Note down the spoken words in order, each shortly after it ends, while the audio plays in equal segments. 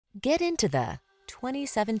Get into the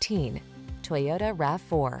 2017 Toyota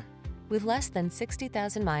RAV4. With less than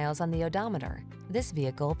 60,000 miles on the odometer, this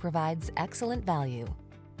vehicle provides excellent value.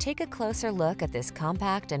 Take a closer look at this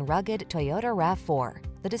compact and rugged Toyota RAV4,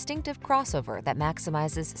 the distinctive crossover that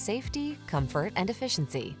maximizes safety, comfort, and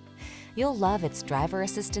efficiency. You'll love its driver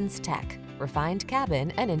assistance tech, refined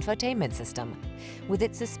cabin, and infotainment system. With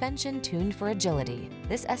its suspension tuned for agility,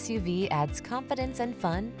 this SUV adds confidence and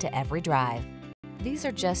fun to every drive. These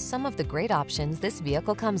are just some of the great options this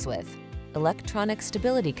vehicle comes with: electronic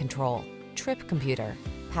stability control, trip computer,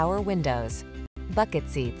 power windows, bucket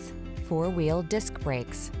seats, four-wheel disc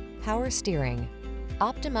brakes, power steering.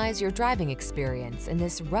 Optimize your driving experience in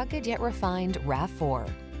this rugged yet refined RAV4.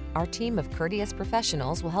 Our team of courteous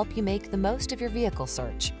professionals will help you make the most of your vehicle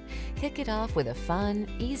search. Kick it off with a fun,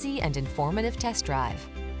 easy, and informative test drive.